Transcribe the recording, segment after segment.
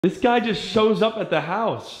This guy just shows up at the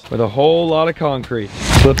house with a whole lot of concrete.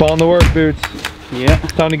 Slip on the work boots. Yeah.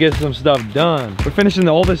 Time to get some stuff done. We're finishing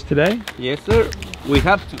all this today? Yes, sir. We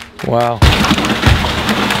have to. Wow.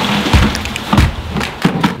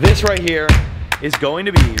 This right here is going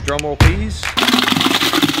to be, drum roll please.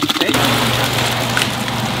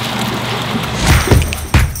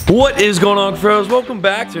 What is going on, Cuffaro? Welcome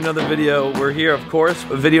back to another video. We're here, of course,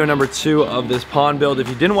 video number 2 of this pond build. If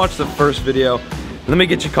you didn't watch the first video, let me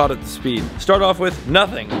get you caught up to speed. Start off with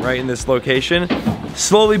nothing right in this location.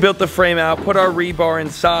 Slowly built the frame out, put our rebar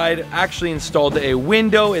inside, actually installed a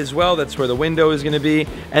window as well. That's where the window is gonna be.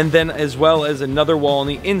 And then as well as another wall on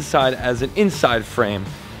the inside as an inside frame.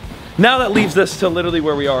 Now that leaves us to literally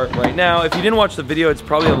where we are right now. If you didn't watch the video, it's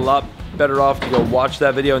probably a lot better off to go watch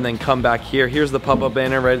that video and then come back here. Here's the pop-up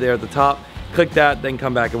banner right there at the top. Click that, then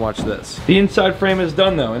come back and watch this. The inside frame is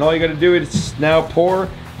done though, and all you gotta do is now pour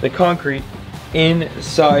the concrete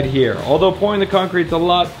inside here. Although pouring the concrete's a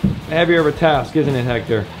lot heavier of a task, isn't it,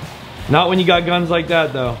 Hector? Not when you got guns like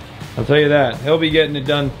that though. I'll tell you that. He'll be getting it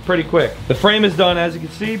done pretty quick. The frame is done, as you can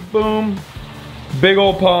see, boom. Big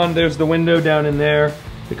old pond, there's the window down in there.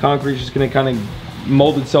 The concrete's just gonna kind of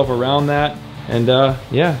mold itself around that. And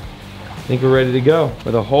yeah, I think we're ready to go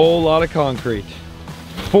with a whole lot of concrete.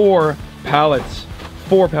 4 pallets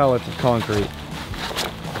of concrete.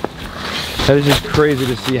 That is just crazy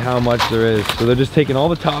to see how much there is. So they're just taking all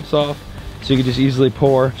the tops off so you can just easily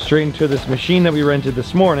pour straight into this machine that we rented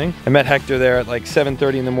this morning. I met Hector there at like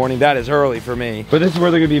 7:30 in the morning. That is early for me. But this is where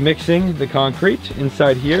they're gonna be mixing the concrete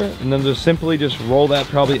inside here, and then they'll simply just roll that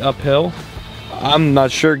probably uphill. I'm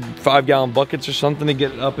not sure, 5-gallon buckets or something to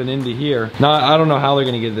get it up and into here. Now, I don't know how they're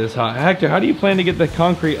gonna get this hot. Hector, how do you plan to get the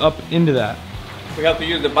concrete up into that? We have to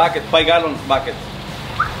use the bucket, 5-gallon bucket.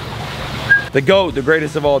 The GOAT, the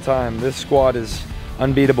greatest of all time. This squad is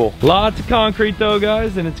unbeatable. Lots of concrete though,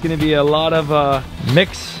 guys, and it's gonna be a lot of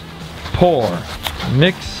mix, pour.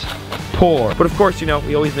 Mix, pour. But of course, you know,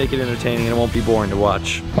 we always make it entertaining and it won't be boring to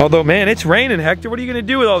watch. Although, man, it's raining, Hector. What are you gonna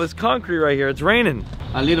do with all this concrete right here? It's raining.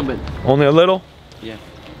 A little bit. Only a little? Yeah.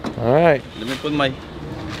 All right. Let me put my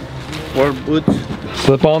work boots.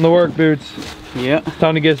 Slip on the work boots. Yeah.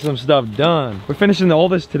 Time to get some stuff done. We're finishing all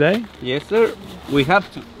this today? Yes, sir. We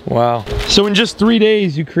have to. Wow. So in just 3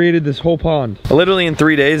 days, you created this whole pond. Literally in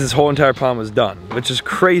 3 days, this whole entire pond was done, which is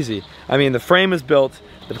crazy. I mean, the frame is built,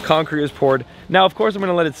 the concrete is poured. Now, of course, I'm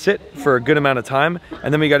gonna let it sit for a good amount of time,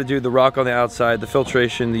 and then we gotta do the rock on the outside, the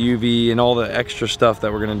filtration, the UV, and all the extra stuff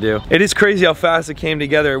that we're gonna do. It is crazy how fast it came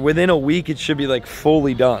together. Within a week, it should be like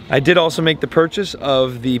fully done. I did also make the purchase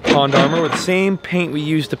of the pond armor with the same paint we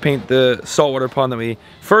used to paint the saltwater pond that we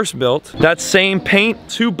first built. That same paint,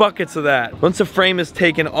 2 buckets of that. Once the frame is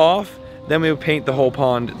taken off, then we will paint the whole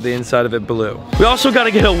pond, the inside of it blue. We also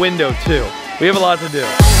gotta get a window too. We have a lot to do.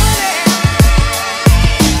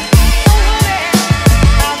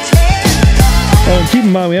 Oh, and keep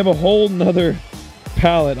in mind, we have a whole nother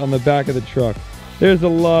pallet on the back of the truck. There's a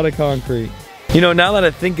lot of concrete. You know, now that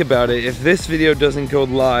I think about it, if this video doesn't go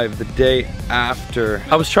live the day after,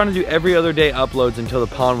 I was trying to do every other day uploads until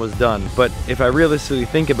the pond was done. But if I realistically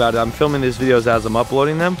think about it, I'm filming these videos as I'm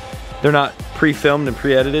uploading them. They're not pre-filmed and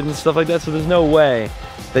pre-edited and stuff like that, so there's no way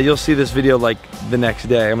that you'll see this video like the next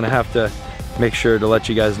day. I'm gonna have to make sure to let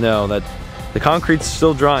you guys know that the concrete's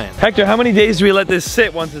still drying. Hector, how many days do we let this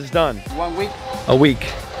sit once it's done? 1 week. A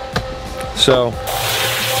week. So,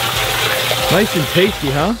 Nice and tasty,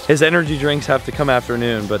 huh? his energy drinks have to come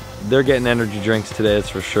afternoon, but they're getting energy drinks today, that's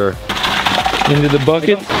for sure. Into the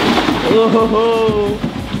bucket. Oh,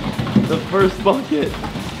 the first bucket.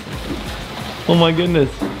 Oh my goodness.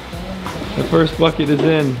 The first bucket is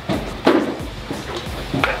in.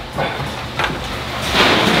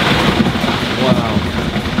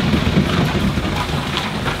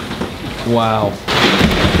 Wow. Wow.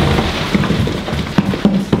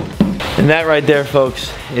 And that right there,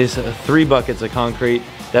 folks, is 3 buckets of concrete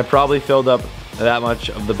that probably filled up that much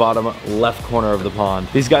of the bottom left corner of the pond.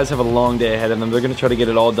 These guys have a long day ahead of them. They're gonna try to get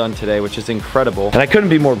it all done today, which is incredible. And I couldn't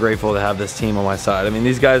be more grateful to have this team on my side. I mean,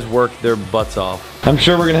 these guys work their butts off. I'm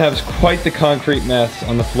sure we're gonna have quite the concrete mess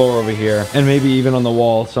on the floor over here, and maybe even on the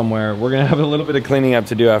wall somewhere. We're gonna have a little bit of Cleaning up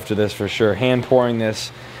to do after this for sure. Hand pouring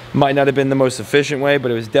this might not have been the most efficient way,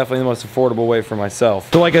 but it was definitely the most affordable way for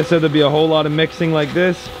myself. So like I said, there'll be a whole lot of mixing like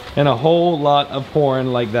this and a whole lot of pouring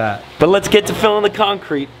like that. But let's get to filling the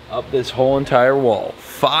concrete up this whole entire wall.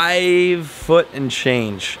 5 foot and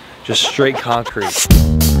change, just straight concrete.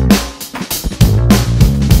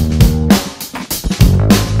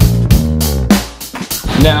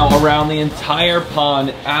 Now around the entire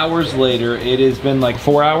pond, hours later, it has been like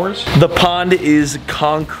 4 hours. The pond is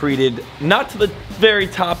concreted, not to the very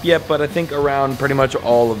top yet, but I think around pretty much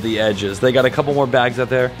all of the edges. They got a couple more bags out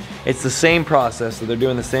there. It's the same process, so they're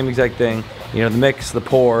doing the same exact thing. You know, the mix, the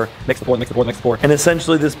pour, mix the pour, mix the pour, mix the pour. And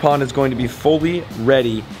essentially this pond is going to be fully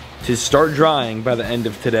ready to start drying by the end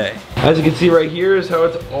of today. As you can see right here is how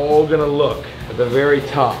it's all gonna look at the very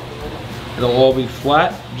top. It'll all be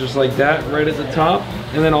flat, just like that, right at the top,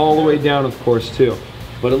 and then all the way down, of course, too.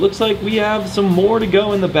 But it looks like we have some more to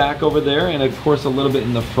go in the back over there, and of course a little bit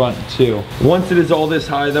in the front too. Once it is all this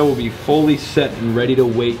high though, we'll be fully set and ready to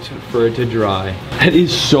wait for it to dry. That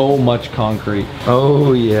is so much concrete.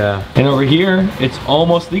 Oh yeah. And over here, it's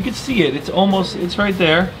almost, you can see it, it's right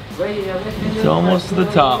there. It's almost to the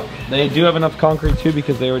top. They do have enough concrete too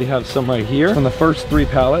because they already have some right here on the first 3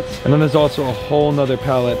 pallets. And then there's also a whole nother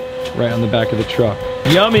pallet right on the back of the truck.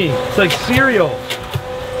 Yummy, it's like cereal.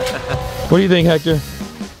 What do you think, Hector?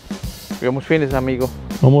 We're almost finished, amigo.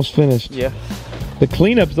 Almost finished. Yeah. The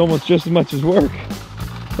cleanup's almost just as much as work.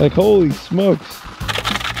 Like, holy smokes.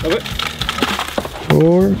 Okay.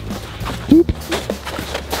 4. Boop.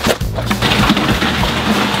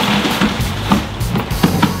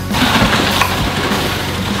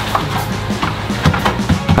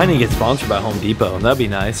 I need to get sponsored by Home Depot. That'd be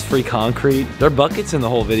nice. Free concrete. There are buckets in the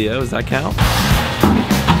whole video. Does that count?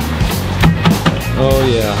 Oh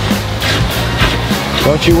yeah.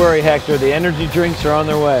 Don't you worry, Hector. The energy drinks are on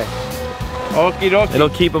their way. Okie dokie. It'll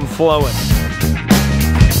keep them flowing.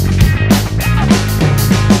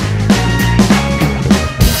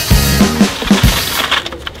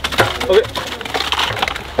 Okay.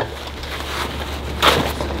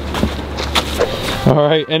 All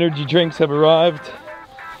right, energy drinks have arrived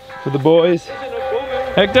for the boys.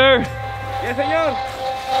 Hector! Yes,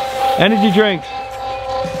 señor. Energy drinks.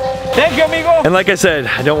 Thank you, amigo. And like I said,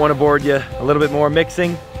 I don't want to bore you. A little bit more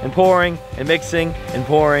mixing and pouring and mixing and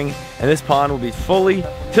pouring, and this pond will be fully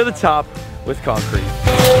to the top with concrete.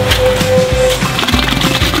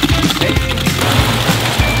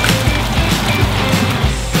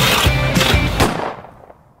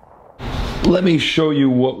 Let me show you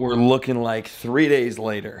what we're looking like 3 days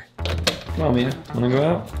later. Come on, Mia, wanna go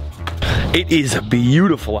out? It is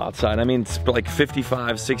beautiful outside. I mean, it's like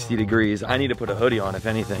 55, 60 degrees. I need to put a hoodie on if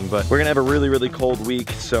anything, but we're gonna have a really, really cold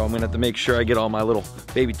week, so I'm gonna have to make sure I get all my little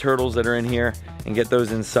baby turtles that are in here and get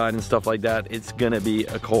those inside and stuff like that. It's gonna be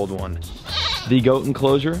a cold one. The goat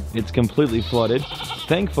enclosure, it's completely flooded.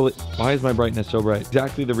 Thankfully, why is my brightness so bright?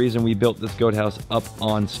 Exactly the reason we built this goat house up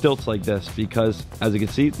on stilts like this, because as you can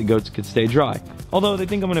see, the goats could stay dry. Although they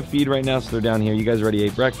think I'm gonna feed right now, so they're down here. You guys already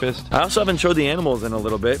ate breakfast. I also haven't showed the animals in a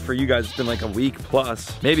little bit. For you guys, it's been like a week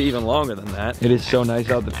plus, maybe even longer than that. It is so nice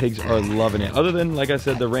out. The pigs are loving it. Other than, like I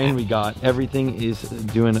said, the rain we got, everything is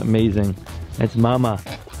doing amazing. That's mama.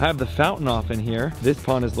 I have the fountain off in here. This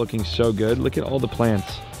pond is looking so good. Look at all the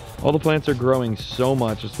plants. All the plants are growing so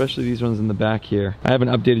much, especially these ones in the back here. I haven't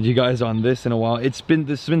updated you guys on this in a while. There's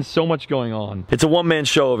been so much going on. It's a one-man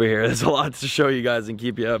show over here. There's a lot to show you guys and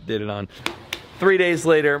keep you updated on. 3 days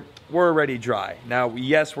later, we're already dry. Now,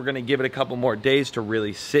 yes, we're gonna give it a couple more days to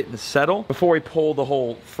really sit and settle before we pull the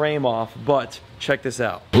whole frame off, but check this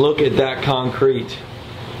out. Look at that concrete.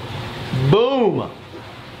 Boom!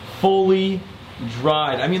 Fully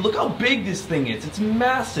dried. I mean, look how big this thing is. It's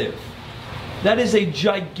massive. That is a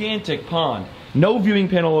gigantic pond. No viewing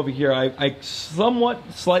panel over here. I somewhat,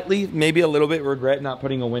 slightly, maybe a little bit regret not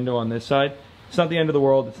putting a window on this side. It's not the end of the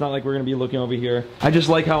world. It's not like we're gonna be looking over here. I just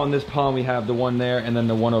like how on this pond we have the one there and then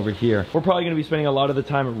the one over here. We're probably gonna be spending a lot of the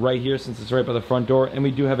time right here since it's right by the front door, and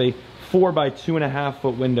we do have a 4 by 2.5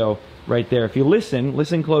 foot window right there. If you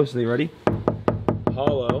listen closely, ready?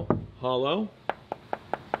 Hollow, hollow,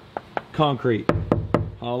 concrete.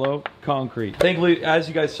 Hollow concrete. Thankfully, as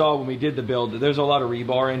you guys saw when we did the build, there's a lot of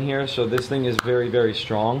rebar in here, so this thing is very, very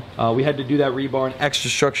strong. We had to do that rebar and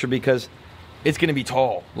extra structure because it's gonna be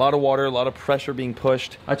tall. A lot of water, a lot of pressure being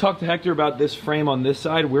pushed. I talked to Hector about this frame on this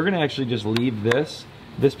side. We're gonna actually just leave this.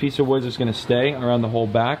 This piece of wood is gonna stay around the whole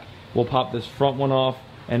back. We'll pop this front one off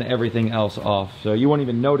and everything else off. So you won't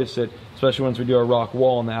even notice it, especially once we do a rock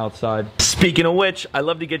wall on the outside. Speaking of which, I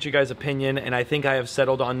love to get you guys' opinion, and I think I have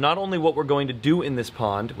settled on not only what we're going to do in this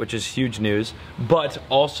pond, which is huge news, but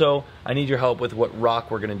also I need your help with what rock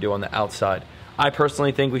we're gonna do on the outside. I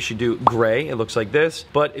personally think we should do gray. It looks like this.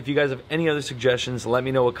 But if you guys have any other suggestions, let me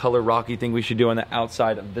know what color rock you think we should do on the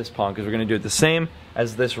outside of this pond, because we're gonna do it the same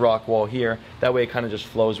as this rock wall here. That way it kind of just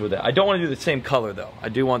flows with it. I don't want to do the same color though. I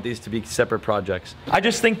do want these to be separate projects. I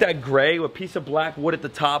just think that gray, a piece of black wood at the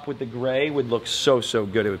top with the gray would look so, so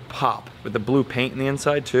good. It would pop with the blue paint in the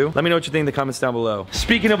inside too. Let me know what you think in the comments down below.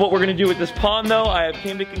 Speaking of what we're gonna do with this pond though, I have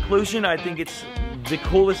came to conclusion. I think it's the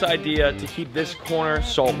coolest idea to keep this corner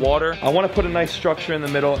salt water. I want to put a nice structure in the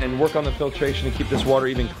middle and work on the filtration to keep this water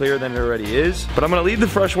even clearer than it already is. But I'm gonna leave the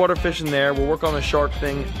freshwater fish in there. We'll work on the shark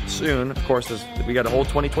thing soon. Of course, we got a whole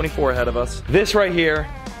 2024 ahead of us. This right here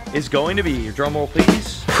is going to be, drum roll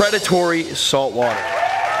please, predatory saltwater.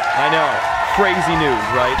 I know, crazy news,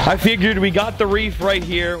 right? I figured we got the reef right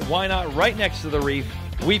here. Why not right next to the reef,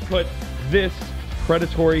 we put this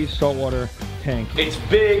predatory saltwater tank. It's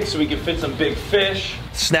big, so we can fit some big fish,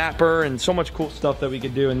 snapper, and so much cool stuff that we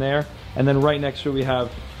could do in there. And then right next to it, we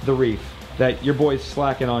have the reef that your boy's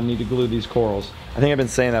slacking on, need to glue these corals. I think I've been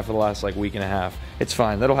saying that for the last like week and a half. It's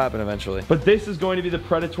fine, that'll happen eventually. But this is going to be the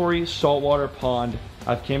predatory saltwater pond.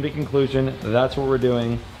 I've came to a conclusion, that's what we're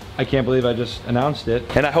doing. I can't believe I just announced it.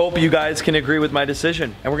 And I hope you guys can agree with my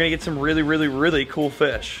decision. And we're gonna get some really, really, really cool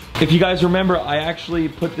fish. If you guys remember, I actually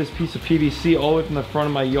put this piece of PVC all the way from the front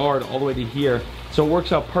of my yard all the way to here. So it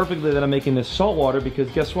works out perfectly that I'm making this saltwater, because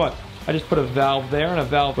guess what? I just put a valve there and a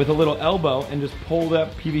valve with a little elbow and just pull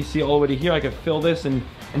that PVC all the way to here. I can fill this and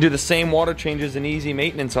do the same water changes and easy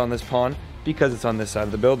maintenance on this pond because it's on this side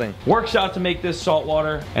of the building. Works out to make this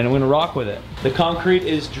saltwater, and I'm gonna rock with it. The concrete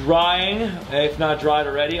is drying, if not dried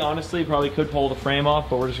already. Honestly, probably could pull the frame off,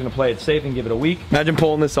 but we're just gonna play it safe and give it a week. Imagine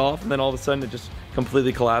pulling this off and then all of a sudden it just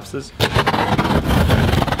completely collapses.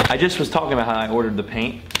 I just was talking about how I ordered the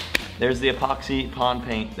paint. There's the epoxy pond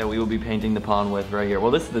paint that we will be painting the pond with right here. Well,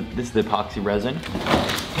 this is the epoxy resin.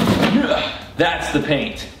 That's the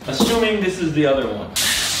paint. Assuming this is the other one.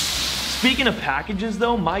 Speaking of packages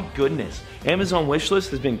though, my goodness. Amazon wishlist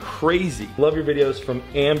has been crazy. Love your videos from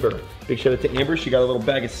Amber. Big shout out to Amber, she got a little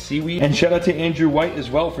bag of seaweed. And shout out to Andrew White as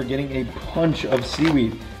well for getting a bunch of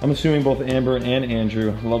seaweed. I'm assuming both Amber and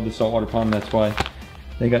Andrew love the saltwater pond, that's why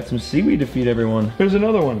they got some seaweed to feed everyone. There's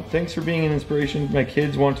another one. Thanks for being an inspiration. My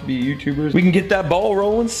kids want to be YouTubers. We can get that ball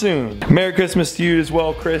rolling soon. Merry Christmas to you as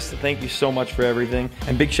well, Chris. Thank you so much for everything.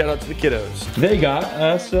 And big shout out to the kiddos. They got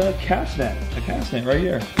us a cast net right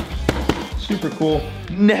here. Super cool.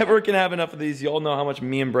 Never can have enough of these. You all know how much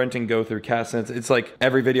me and Brenton go through cast nets. It's like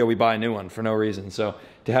every video we buy a new one for no reason. So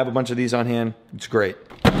to have a bunch of these on hand, it's great.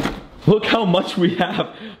 Look how much we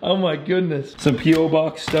have. Oh my goodness. Some P.O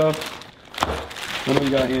box stuff. What do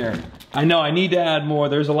we got here? I know I need to add more.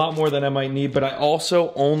 There's a lot more than I might need, but I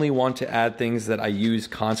also only want to add things that I use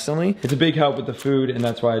constantly. It's a big help with the food, and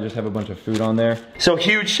that's why I just have a bunch of food on there. So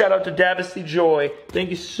huge shout out to Davesty Joy. Thank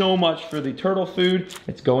you so much for the turtle food.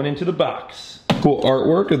 It's going into the box. Cool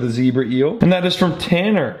artwork of the zebra eel. And that is from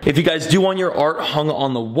Tanner. If you guys do want your art hung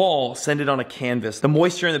on the wall, send it on a canvas. The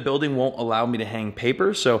moisture in the building won't allow me to hang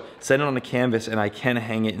paper, so send it on a canvas and I can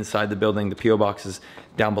hang it inside the building. The P.O. box is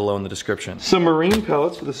down below in the description. Some marine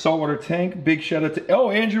pellets for the saltwater tank. Big shout out to, oh,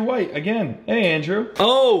 Andrew White again. Hey, Andrew.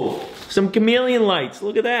 Oh, some chameleon lights.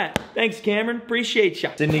 Look at that. Thanks, Cameron. Appreciate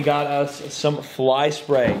ya. Sydney got us some fly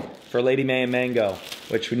spray for Lady May and Mango,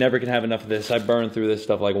 which we never can have enough of this. I burn through this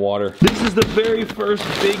stuff like water. This is the very first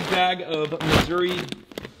big bag of Missouri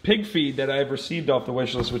pig feed that I've received off the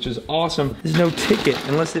wish list, which is awesome. There's no ticket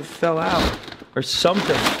unless it fell out or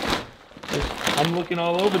something. I'm looking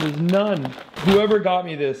all over, there's none. Whoever got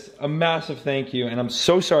me this, a massive thank you. And I'm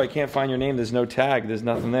so sorry I can't find your name. There's no tag, there's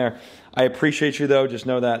nothing there. I appreciate you though, just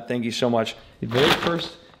know that. Thank you so much. The very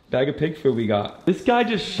first bag of pig food we got. This guy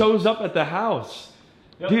just shows up at the house.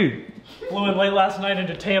 Yep. Dude. Flew in late last night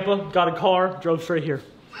into Tampa, got a car, drove straight here.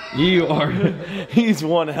 You are, he's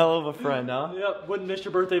one hell of a friend, huh? Yep, wouldn't miss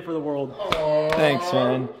your birthday for the world. Aww. Thanks,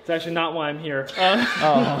 man. It's actually not why I'm here.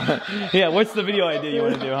 Oh, yeah, what's the video idea you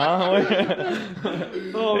want to do, huh?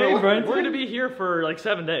 Oh, hey, we're going to be here for like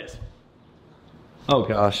 7 days. Oh,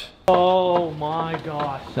 gosh. Oh, my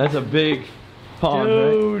gosh. That's a big pond,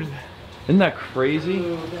 dude. Right? Isn't that crazy?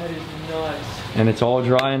 Dude, that is nuts. And it's all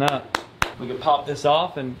drying up. We could pop this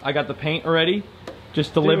off, and I got the paint already,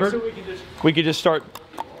 just delivered. Dude, so we could just start.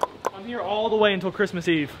 I'm here all the way until Christmas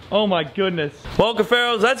Eve. Oh my goodness. Well,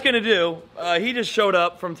 Cuffaro's, that's gonna do. He just showed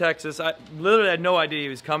up from Texas. I literally had no idea he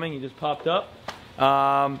was coming. He just popped up.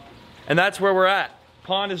 And that's where we're at.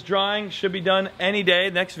 Pond is drying, should be done any day.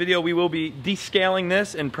 Next video, we will be descaling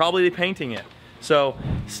this and probably painting it. So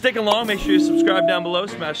stick along, make sure you subscribe down below,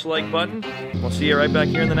 smash the like button. We'll see you right back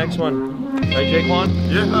here in the next one. Right, Jake Juan?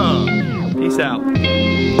 Yeah. Peace out.